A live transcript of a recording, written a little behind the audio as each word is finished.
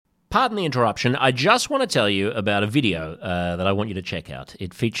Pardon the interruption. I just want to tell you about a video that I want you to check out.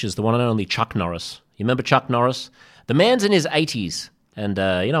 It features the one and only Chuck Norris. You remember Chuck Norris? The man's in his 80s. And,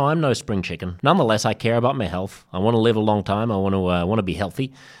 I'm no spring chicken. Nonetheless, I care about my health. I want to live a long time. I want to be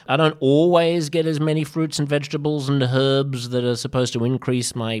healthy. I don't always get as many fruits and vegetables and herbs that are supposed to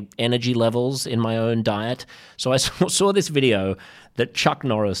increase my energy levels in my own diet. So I saw this video that Chuck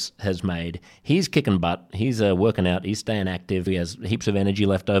Norris has made. He's kicking butt. He's working out. He's staying active. He has heaps of energy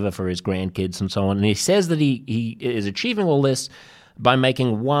left over for his grandkids and so on. And he says that he is achieving all this by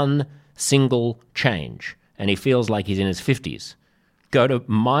making one single change. And he feels like he's in his 50s. Go to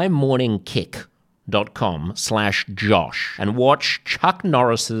mymorningkick.com/Josh and watch Chuck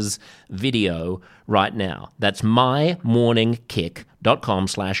Norris's video right now. That's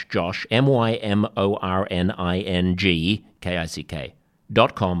mymorningkick.com/Josh,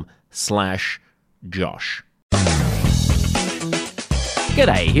 mymorningkick.com/Josh.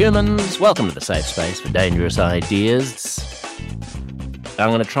 G'day, humans. Welcome to the safe space for dangerous ideas.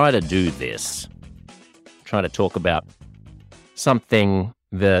 I'm going to try to do this. Try to talk about something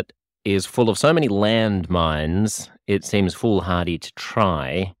that is full of so many landmines, it seems foolhardy to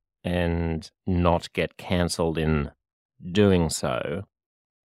try and not get cancelled in doing so.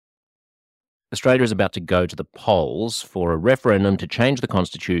 Australia is about to go to the polls for a referendum to change the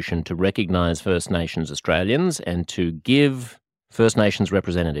Constitution to recognise First Nations Australians and to give First Nations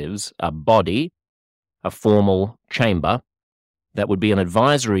representatives a body, a formal chamber, that would be an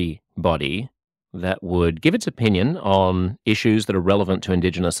advisory body that would give its opinion on issues that are relevant to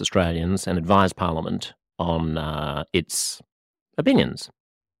Indigenous Australians and advise Parliament on its opinions.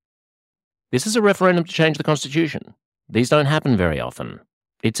 This is a referendum to change the Constitution. These don't happen very often.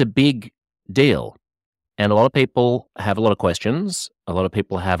 It's a big deal. And a lot of people have a lot of questions. A lot of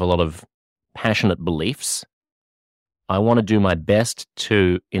people have a lot of passionate beliefs. I want to do my best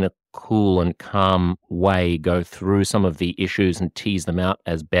to, in a cool and calm way, go through some of the issues and tease them out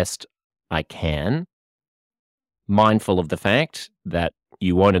as best I can, mindful of the fact that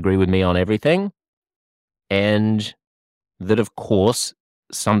you won't agree with me on everything, and that, of course,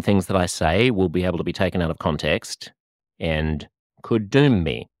 some things that I say will be able to be taken out of context and could doom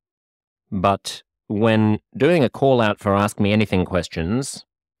me. But when doing a call out for Ask Me Anything questions,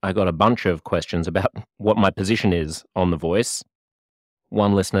 I got a bunch of questions about what my position is on The Voice.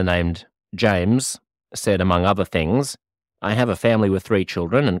 One listener named James said, among other things, I have a family with 3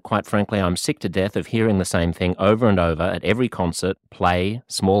 children, and quite frankly, I'm sick to death of hearing the same thing over and over at every concert, play,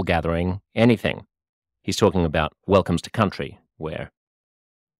 small gathering, anything. He's talking about welcomes to country, where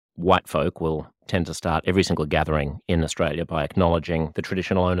white folk will tend to start every single gathering in Australia by acknowledging the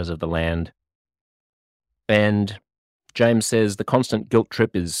traditional owners of the land. And James says the constant guilt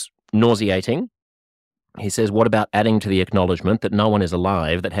trip is nauseating. He says, what about adding to the acknowledgement that no one is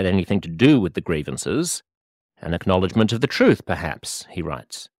alive that had anything to do with the grievances? An acknowledgement of the truth, perhaps, he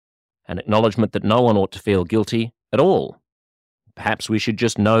writes. An acknowledgement that no one ought to feel guilty at all. Perhaps we should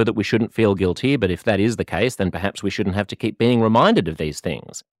just know that we shouldn't feel guilty, but if that is the case, then perhaps we shouldn't have to keep being reminded of these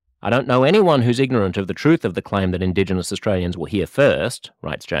things. I don't know anyone who's ignorant of the truth of the claim that Indigenous Australians were here first,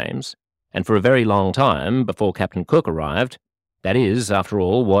 writes James, and for a very long time, before Captain Cook arrived, that is, after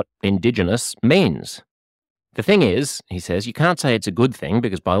all, what Indigenous means. The thing is, he says, you can't say it's a good thing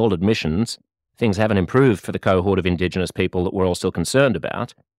because by all admissions, things haven't improved for the cohort of Indigenous people that we're all still concerned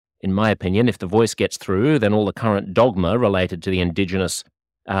about. In my opinion, if The Voice gets through, then all the current dogma related to the Indigenous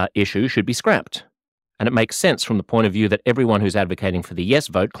issue should be scrapped. And it makes sense from the point of view that everyone who's advocating for the yes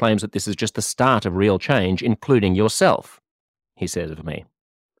vote claims that this is just the start of real change, including yourself, he says of me.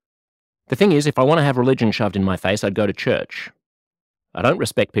 The thing is, if I want to have religion shoved in my face, I'd go to church. I don't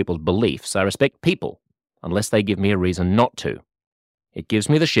respect people's beliefs. I respect people, unless they give me a reason not to. It gives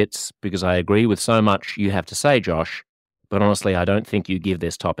me the shits because I agree with so much you have to say, Josh, but honestly, I don't think you give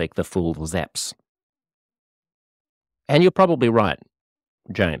this topic the full zaps. And you're probably right,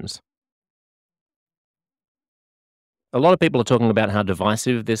 James. A lot of people are talking about how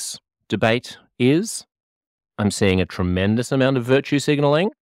divisive this debate is. I'm seeing a tremendous amount of virtue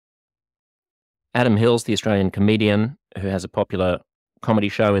signalling. Adam Hills, the Australian comedian who has a popular comedy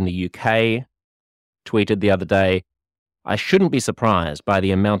show in the UK, tweeted the other day, I shouldn't be surprised by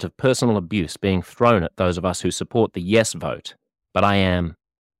the amount of personal abuse being thrown at those of us who support the yes vote, but I am.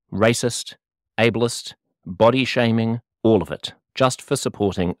 Racist, ableist, body-shaming, all of it, just for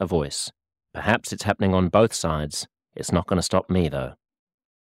supporting a voice. Perhaps it's happening on both sides. It's not going to stop me, though.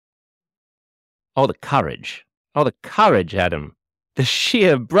 Oh, the courage. Oh, the courage, Adam. The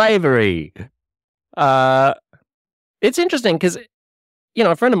sheer bravery. It's interesting because,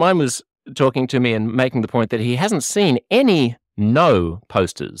 a friend of mine was talking to me and making the point that he hasn't seen any no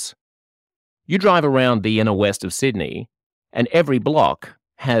posters You drive around the inner west of Sydney, and every block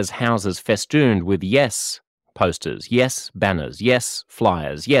has houses festooned with yes posters, yes banners, yes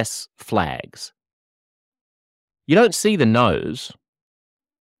flyers, yes flags. You don't see the no's.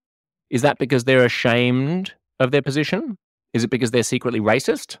 Is that because they're ashamed of their position? Is it because they're secretly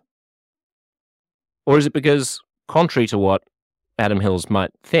racist? Or is it because, contrary to what Adam Hills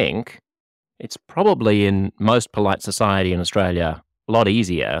might think, it's probably in most polite society in Australia a lot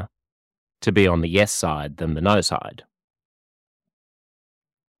easier to be on the yes side than the no side?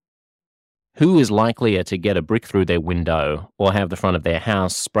 Who is likelier to get a brick through their window or have the front of their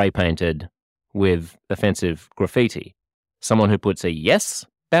house spray painted with offensive graffiti? Someone who puts a yes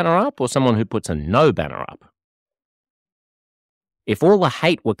banner up or someone who puts a no banner up? If all the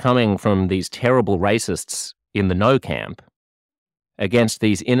hate were coming from these terrible racists in the no camp against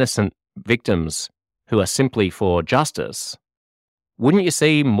these innocent victims who are simply for justice, wouldn't you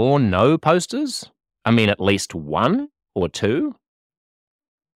see more no posters? I mean, at least one or two?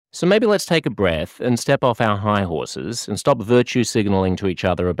 So maybe let's take a breath and step off our high horses and stop virtue signalling to each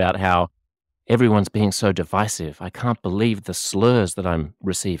other about how everyone's being so divisive. I can't believe the slurs that I'm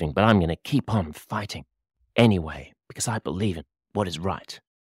receiving, but I'm going to keep on fighting anyway because I believe in what is right.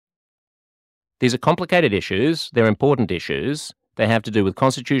 These are complicated issues. They're important issues. They have to do with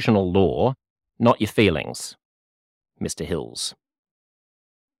constitutional law, not your feelings, Mr. Hills.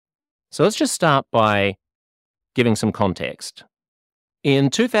 So let's just start by giving some context. In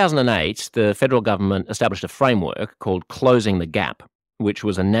 2008, the federal government established a framework called Closing the Gap, which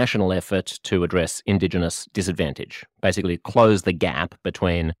was a national effort to address Indigenous disadvantage, basically close the gap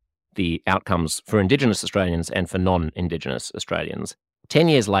between the outcomes for Indigenous Australians and for non-Indigenous Australians. 10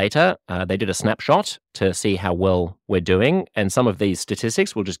 years later, they did a snapshot to see how well we're doing, and some of these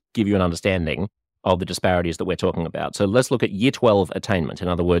statistics will just give you an understanding of the disparities that we're talking about. So let's look at Year 12 attainment, in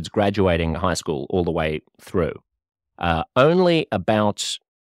other words, graduating high school all the way through. Only about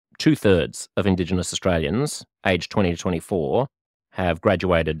 2/3 of Indigenous Australians aged 20 to 24 have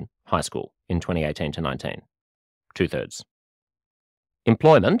graduated high school in 2018 to 19. 2/3.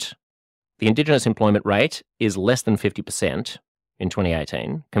 Employment. The Indigenous employment rate is less than 50% in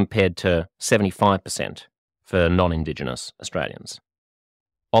 2018 compared to 75% for non-Indigenous Australians.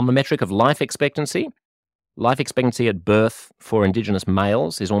 On the metric of life expectancy at birth for Indigenous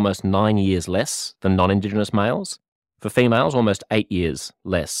males is almost 9 years less than non-Indigenous males. For females, almost 8 years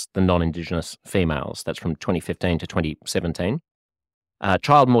less than non-Indigenous females. That's from 2015 to 2017.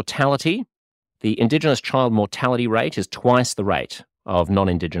 Child mortality. The Indigenous child mortality rate is twice the rate of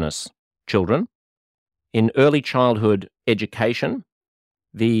non-Indigenous children. In early childhood education,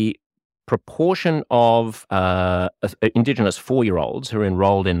 the proportion of Indigenous 4-year-olds who are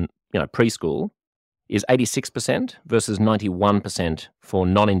enrolled in preschool is 86% versus 91% for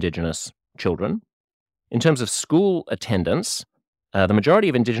non-Indigenous children. In terms of school attendance, the majority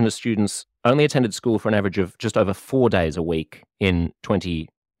of Indigenous students only attended school for an average of just over 4 days a week in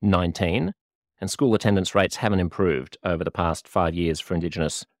 2019, and school attendance rates haven't improved over the past 5 years for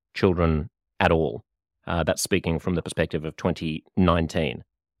Indigenous children at all. That's speaking from the perspective of 2019.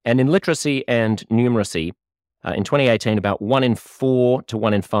 And in literacy and numeracy, in 2018, about 1 in 4 to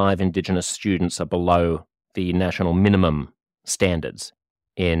 1 in 5 Indigenous students are below the national minimum standards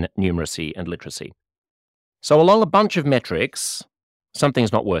in numeracy and literacy. So along a bunch of metrics,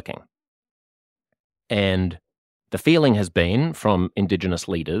 something's not working. And the feeling has been from Indigenous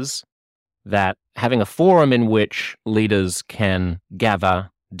leaders that having a forum in which leaders can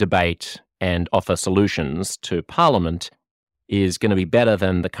gather, debate, and offer solutions to Parliament is going to be better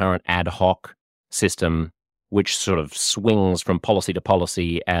than the current ad hoc system, which sort of swings from policy to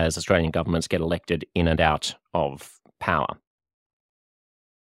policy as Australian governments get elected in and out of power.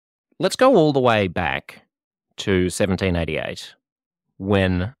 Let's go all the way back to 1788,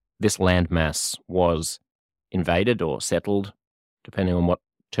 when this landmass was invaded or settled, depending on what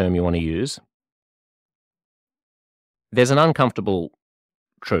term you want to use. There's an uncomfortable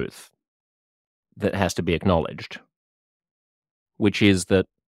truth that has to be acknowledged, which is that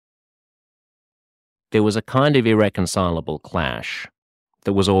there was a kind of irreconcilable clash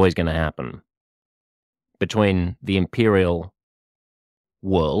that was always going to happen between the imperial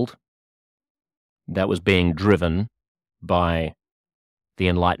world that was being driven by the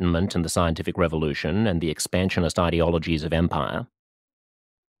Enlightenment and the Scientific Revolution and the expansionist ideologies of empire,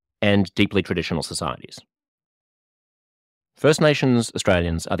 and deeply traditional societies. First Nations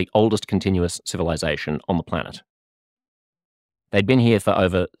Australians are the oldest continuous civilization on the planet. They'd been here for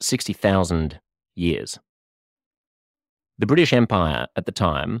over 60,000 years. The British Empire at the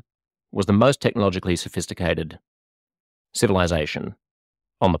time was the most technologically sophisticated civilization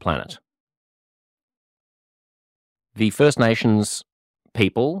on the planet. The First Nations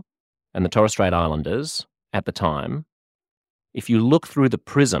people and the Torres Strait Islanders at the time, if you look through the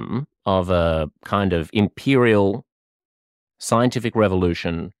prism of a kind of imperial scientific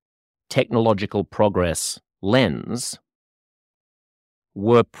revolution, technological progress lens,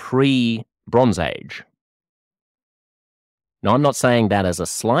 were pre-Bronze Age. Now, I'm not saying that as a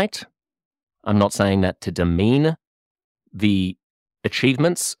slight. I'm not saying that to demean the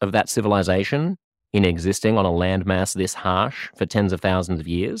achievements of that civilization in existing on a landmass this harsh for tens of thousands of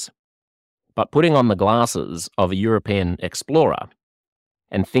years. But putting on the glasses of a European explorer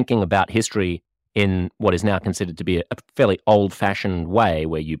and thinking about history in what is now considered to be a fairly old-fashioned way,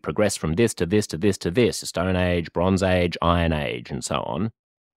 where you progress from this to this to this to this, Stone Age, Bronze Age, Iron Age, and so on.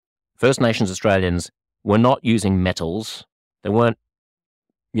 First Nations Australians were not using metals. They weren't,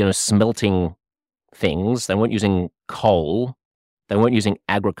 smelting things. They weren't using coal. They weren't using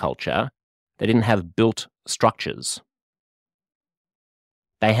agriculture. They didn't have built structures.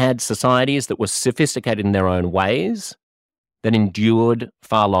 They had societies that were sophisticated in their own ways, that endured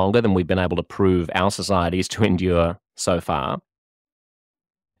far longer than we've been able to prove our societies to endure so far.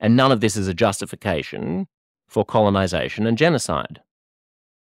 And none of this is a justification for colonization and genocide.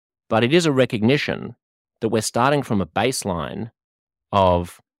 But it is a recognition that we're starting from a baseline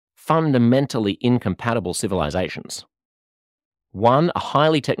of fundamentally incompatible civilizations. One, a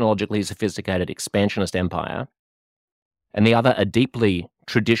highly technologically sophisticated expansionist empire, and the other, a deeply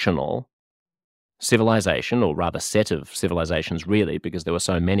traditional civilization, or rather set of civilizations really, because there were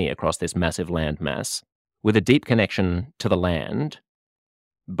so many across this massive landmass, with a deep connection to the land,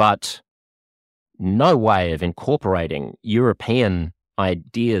 but no way of incorporating European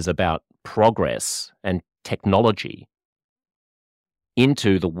ideas about progress and technology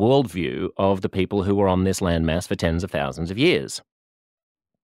into the worldview of the people who were on this landmass for tens of thousands of years.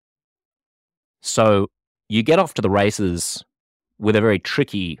 So you get off to the races with a very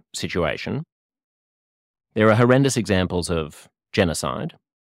tricky situation. There are horrendous examples of genocide.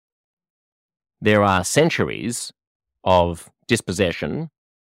 There are centuries of dispossession.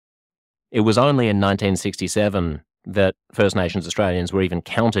 It was only in 1967 that First Nations Australians were even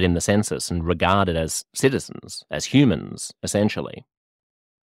counted in the census and regarded as citizens, as humans, essentially.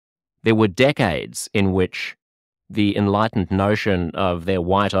 There were decades in which the enlightened notion of their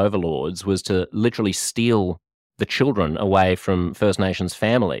white overlords was to literally steal the children away from First Nations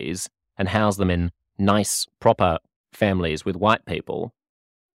families and house them in nice, proper families with white people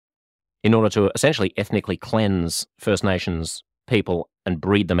in order to essentially ethnically cleanse First Nations people and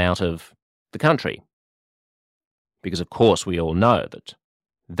breed them out of the country. Because, of course, we all know that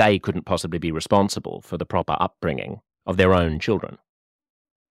they couldn't possibly be responsible for the proper upbringing of their own children.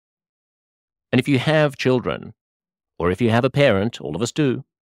 And if you have children, or if you have a parent, all of us do,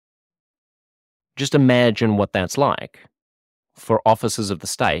 just imagine what that's like for officers of the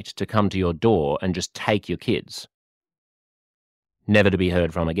state to come to your door and just take your kids, never to be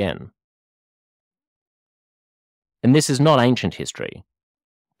heard from again. And this is not ancient history.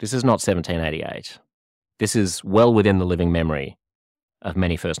 This is not 1788. This is well within the living memory of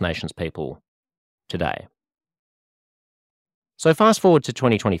many First Nations people today. So fast forward to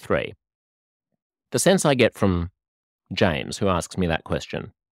 2023. The sense I get from James, who asks me that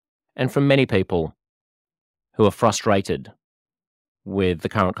question, and from many people who are frustrated with the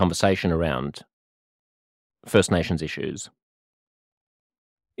current conversation around First Nations issues,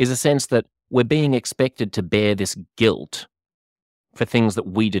 is a sense that we're being expected to bear this guilt for things that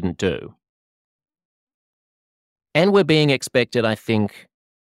we didn't do. And we're being expected, I think,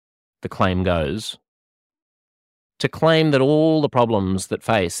 the claim goes, to claim that all the problems that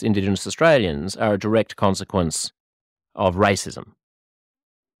face Indigenous Australians are a direct consequence of racism.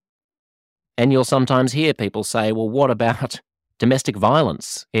 And you'll sometimes hear people say, well, what about domestic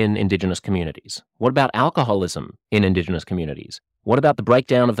violence in Indigenous communities? What about alcoholism in Indigenous communities? What about the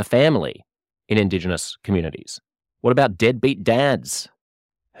breakdown of the family in Indigenous communities? What about deadbeat dads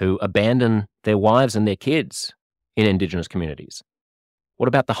who abandon their wives and their kids in Indigenous communities? What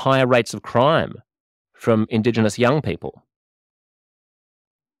about the higher rates of crime from Indigenous young people?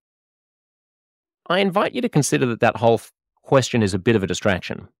 I invite you to consider that that whole question is a bit of a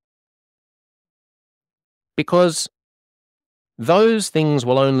distraction. Because those things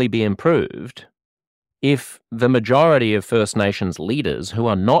will only be improved if the majority of First Nations leaders who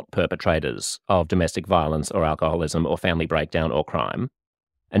are not perpetrators of domestic violence or alcoholism or family breakdown or crime,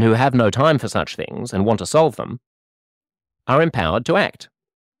 and who have no time for such things and want to solve them, are empowered to act.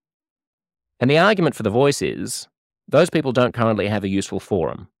 And the argument for the Voice is, those people don't currently have a useful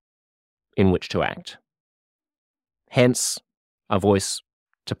forum in which to act. Hence, a voice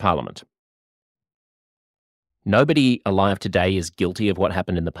to Parliament. Nobody alive today is guilty of what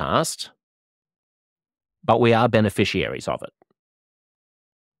happened in the past, but we are beneficiaries of it.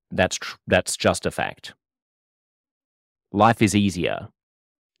 That's just a fact. Life is easier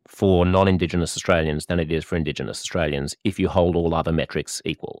for non-Indigenous Australians than it is for Indigenous Australians if you hold all other metrics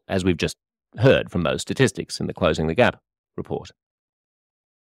equal, as we've just heard from those statistics in the Closing the Gap report.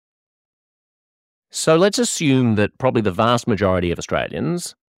 So let's assume that probably the vast majority of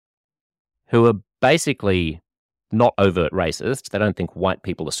Australians, who are basically not overt racists, they don't think white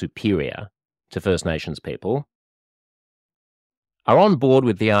people are superior to First Nations people, are on board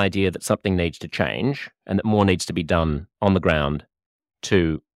with the idea that something needs to change and that more needs to be done on the ground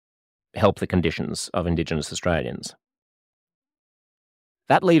to help the conditions of Indigenous Australians.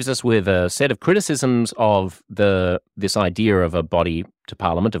 That leaves us with a set of criticisms of this idea of a body to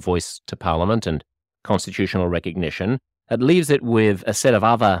Parliament, a voice to Parliament, and constitutional recognition. It leaves it with a set of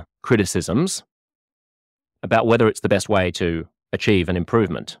other criticisms about whether it's the best way to achieve an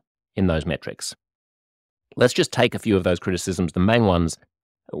improvement in those metrics. Let's just take a few of those criticisms, the main ones,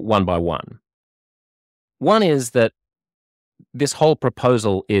 one by one. One is that this whole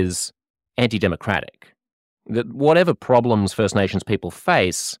proposal is anti-democratic. That whatever problems First Nations people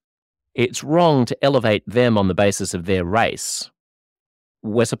face, it's wrong to elevate them on the basis of their race.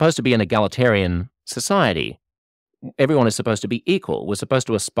 We're supposed to be an egalitarian society. Everyone is supposed to be equal. We're supposed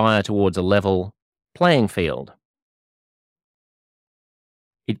to aspire towards a level playing field.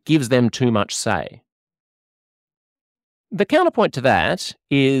 It gives them too much say. The counterpoint to that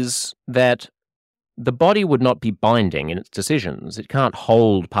is that the body would not be binding in its decisions. It can't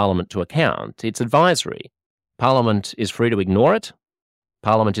hold Parliament to account. It's advisory. Parliament is free to ignore it.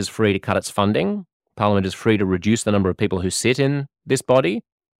 Parliament is free to cut its funding. Parliament is free to reduce the number of people who sit in this body.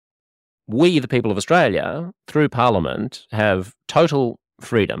 We, the people of Australia, through Parliament, have total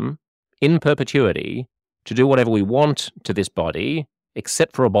freedom in perpetuity to do whatever we want to this body,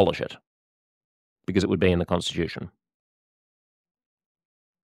 except for abolish it, because it would be in the Constitution.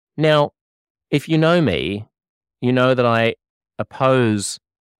 Now, if you know me, you know that I oppose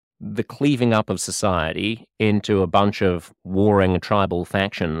the cleaving up of society into a bunch of warring tribal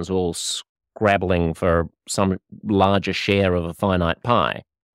factions all scrabbling for some larger share of a finite pie.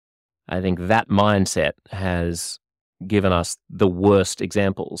 I think that mindset has given us the worst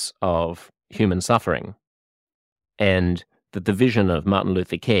examples of human suffering, and that the vision of Martin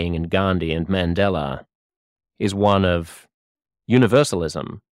Luther King and Gandhi and Mandela is one of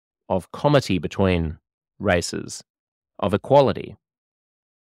universalism, of comity between races, of equality.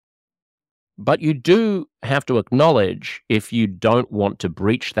 But you do have to acknowledge, if you don't want to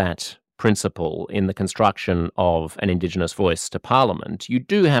breach that principle in the construction of an Indigenous voice to Parliament, you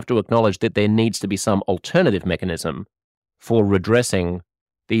do have to acknowledge that there needs to be some alternative mechanism for redressing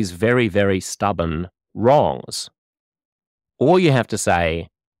these very, very stubborn wrongs. Or you have to say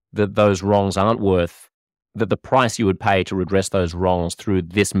that those wrongs aren't worth, that the price you would pay to redress those wrongs through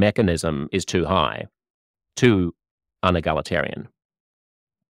this mechanism is too high, too unegalitarian.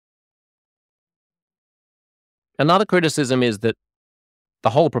 Another criticism is that the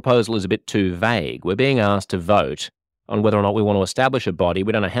whole proposal is a bit too vague. We're being asked to vote on whether or not we want to establish a body.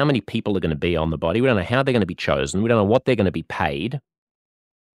 We don't know how many people are going to be on the body. We don't know how they're going to be chosen. We don't know what they're going to be paid.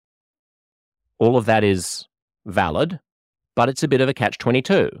 All of that is valid, but it's a bit of a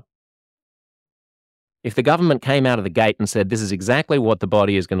catch-22. If the government came out of the gate and said, this is exactly what the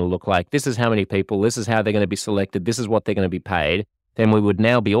body is going to look like, this is how many people, this is how they're going to be selected, this is what they're going to be paid, then we would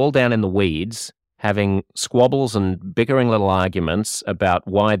now be all down in the weeds, having squabbles and bickering little arguments about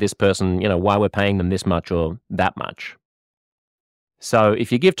why this person, why we're paying them this much or that much. So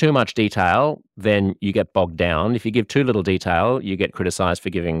if you give too much detail, then you get bogged down. If you give too little detail, you get criticised for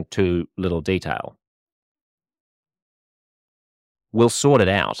giving too little detail. We'll sort it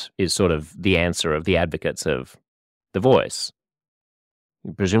out is sort of the answer of the advocates of the voice.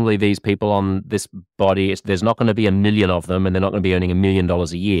 Presumably these people on this body, there's not going to be 1 million of them, and they're not going to be earning $1 million a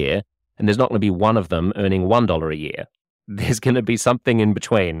year, and there's not going to be one of them earning $1 a year. There's going to be something in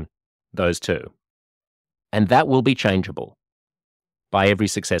between those two. And that will be changeable by every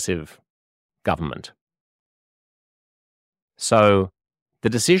successive government. So the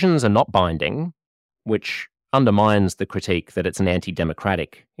decisions are not binding, which undermines the critique that it's an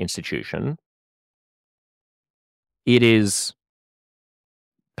anti-democratic institution. It is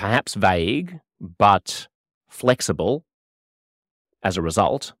perhaps vague, but flexible as a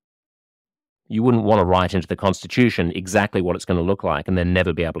result. You wouldn't want to write into the Constitution exactly what it's going to look like and then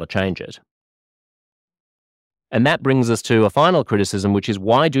never be able to change it. And that brings us to a final criticism, which is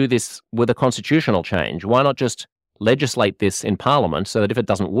why do this with a constitutional change? Why not just legislate this in Parliament so that if it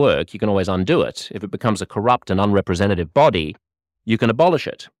doesn't work, you can always undo it. If it becomes a corrupt and unrepresentative body, you can abolish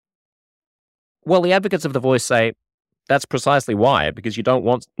it. Well, the advocates of the voice say that's precisely why, because you don't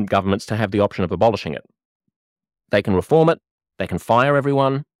want governments to have the option of abolishing it. They can reform it, they can fire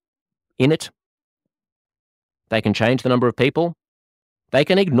everyone in it, they can change the number of people, they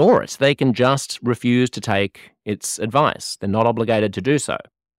can ignore it, they can just refuse to take its advice. They're not obligated to do so.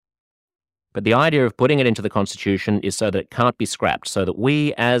 But the idea of putting it into the Constitution is so that it can't be scrapped, so that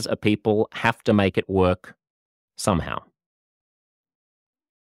we as a people have to make it work somehow.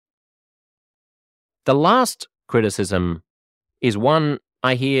 The last criticism is one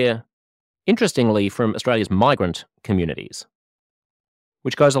I hear, interestingly, from Australia's migrant communities,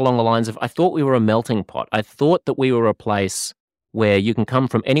 which goes along the lines of, I thought we were a melting pot. I thought that we were a place where you can come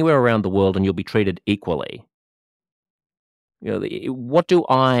from anywhere around the world and you'll be treated equally. What do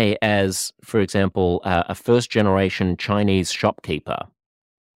I, as, for example, a first-generation Chinese shopkeeper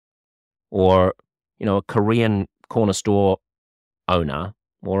or, a Korean corner store owner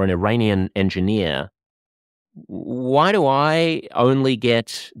or an Iranian engineer, why do I only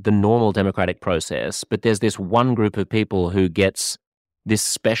get the normal democratic process, but there's this one group of people who gets this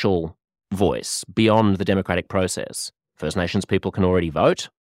special voice beyond the democratic process? First Nations people can already vote.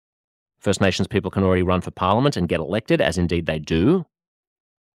 First Nations people can already run for Parliament and get elected, as indeed they do.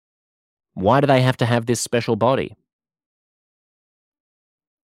 Why do they have to have this special body?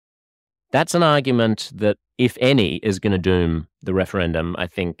 That's an argument that, if any, is going to doom the referendum, I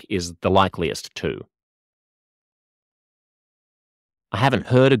think, is the likeliest to. I haven't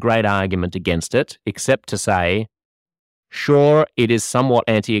heard a great argument against it, except to say, sure, it is somewhat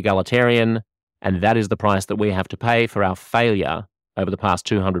anti-egalitarian, and that is the price that we have to pay for our failure over the past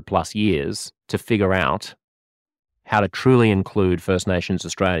 200 plus years to figure out how to truly include First Nations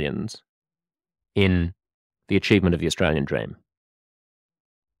Australians in the achievement of the Australian dream.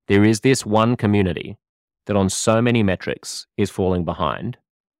 There is this one community that on so many metrics is falling behind,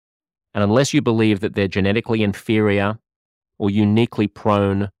 and unless you believe that they're genetically inferior or uniquely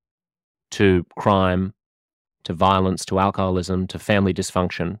prone to crime, to violence, to alcoholism, to family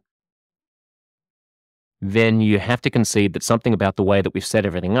dysfunction, then you have to concede that something about the way that we've set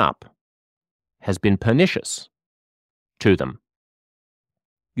everything up has been pernicious to them.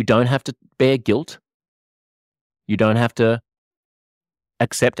 You don't have to bear guilt. You don't have to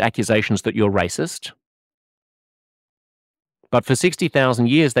accept accusations that you're racist. But for 60,000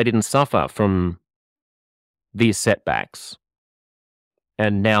 years, they didn't suffer from these setbacks.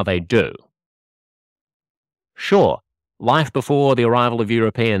 And now they do. Sure, life before the arrival of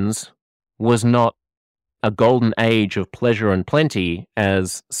Europeans was not a golden age of pleasure and plenty,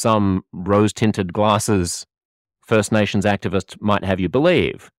 as some rose-tinted glasses First Nations activist might have you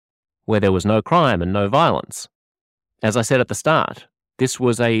believe, where there was no crime and no violence. As I said at the start, this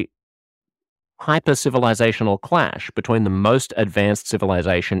was a hyper-civilizational clash between the most advanced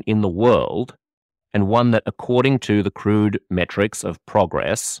civilization in the world and one that, according to the crude metrics of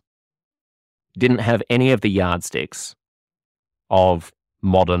progress, didn't have any of the yardsticks of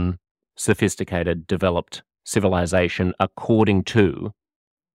modern, sophisticated, developed civilization according to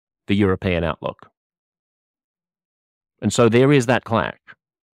the European outlook. And so there is that clash.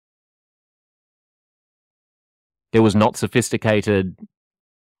 There was not sophisticated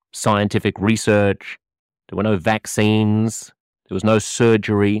scientific research. There were no vaccines. There was no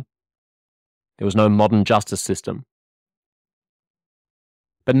surgery. There was no modern justice system.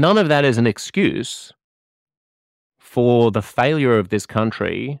 But none of that is an excuse for the failure of this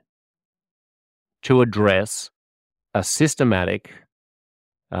country to address a systematic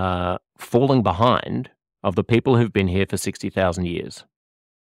falling behind of the people who've been here for 60,000 years.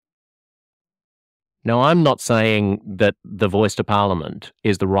 Now, I'm not saying that the voice to Parliament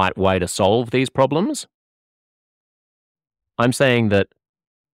is the right way to solve these problems. I'm saying that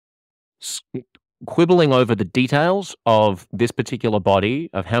quibbling over the details of this particular body,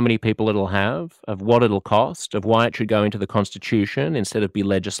 of how many people it'll have, of what it'll cost, of why it should go into the Constitution instead of be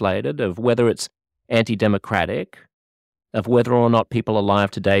legislated, of whether it's anti-democratic, of whether or not people alive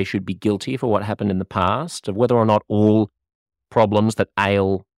today should be guilty for what happened in the past, of whether or not all problems that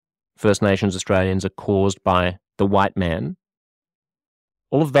ail First Nations Australians are caused by the white man.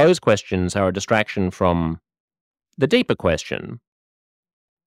 All of those questions are a distraction from the deeper question,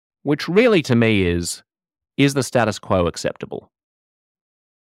 which really to me is the status quo acceptable?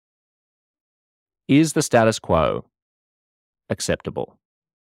 Is the status quo acceptable?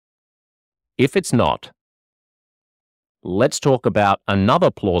 If it's not, let's talk about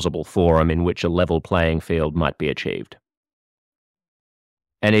another plausible forum in which a level playing field might be achieved.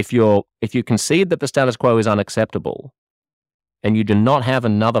 And if you concede that the status quo is unacceptable, and you do not have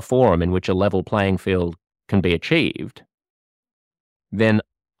another forum in which a level playing field can be achieved, then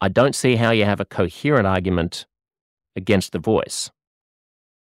I don't see how you have a coherent argument against the voice.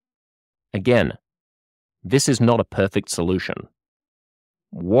 Again, this is not a perfect solution.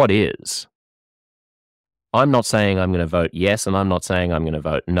 What is? I'm not saying I'm going to vote yes, and I'm not saying I'm going to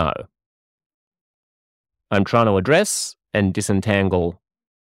vote no. I'm trying to address and disentangle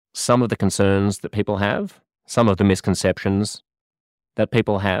some of the concerns that people have, some of the misconceptions that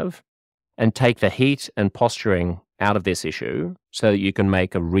people have, and take the heat and posturing out of this issue so that you can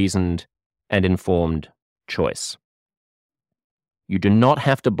make a reasoned and informed choice. You do not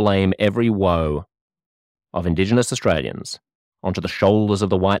have to blame every woe of Indigenous Australians onto the shoulders of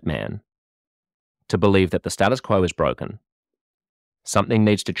the white man to believe that the status quo is broken, something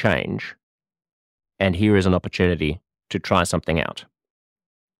needs to change, and here is an opportunity to try something out.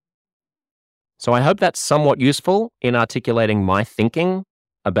 So I hope that's somewhat useful in articulating my thinking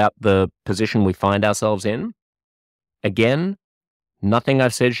about the position we find ourselves in. Again, nothing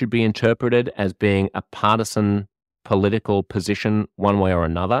I've said should be interpreted as being a partisan political position one way or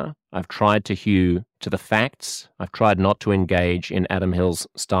another. I've tried to hew to the facts. I've tried not to engage in Adam Hill's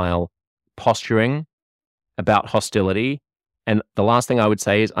style posturing about hostility. And the last thing I would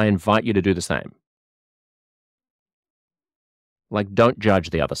say is I invite you to do the same. Like, don't judge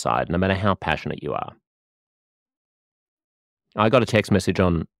the other side, no matter how passionate you are. I got a text message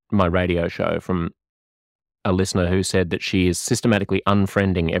on my radio show from a listener who said that she is systematically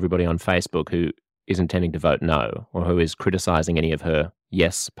unfriending everybody on Facebook who is intending to vote no, or who is criticizing any of her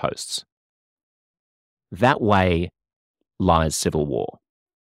yes posts. That way lies civil war.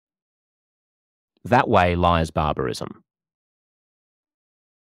 That way lies barbarism.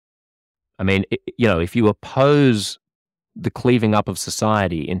 I mean, if you oppose the cleaving up of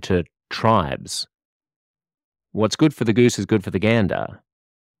society into tribes, what's good for the goose is good for the gander.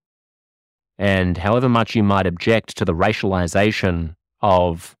 And however much you might object to the racialization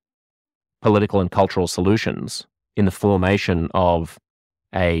of political and cultural solutions in the formation of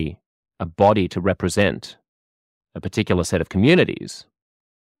a body to represent a particular set of communities,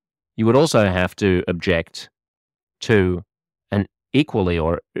 you would also have to object to an equally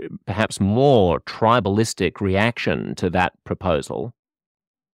or perhaps more tribalistic reaction to that proposal,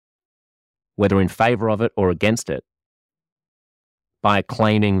 whether in favor of it or against it, by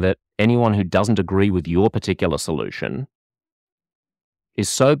claiming that anyone who doesn't agree with your particular solution is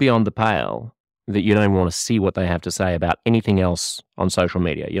so beyond the pale that you don't even want to see what they have to say about anything else on social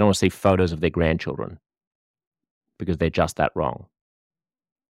media. You don't want to see photos of their grandchildren because they're just that wrong.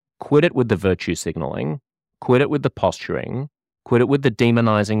 Quit it with the virtue signaling. Quit it with the posturing. Quit it with the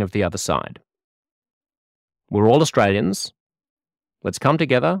demonizing of the other side. We're all Australians. Let's come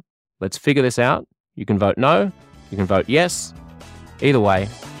together. Let's figure this out. You can vote no. You can vote yes. Either way,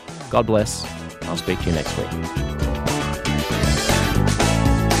 God bless. I'll speak to you next week.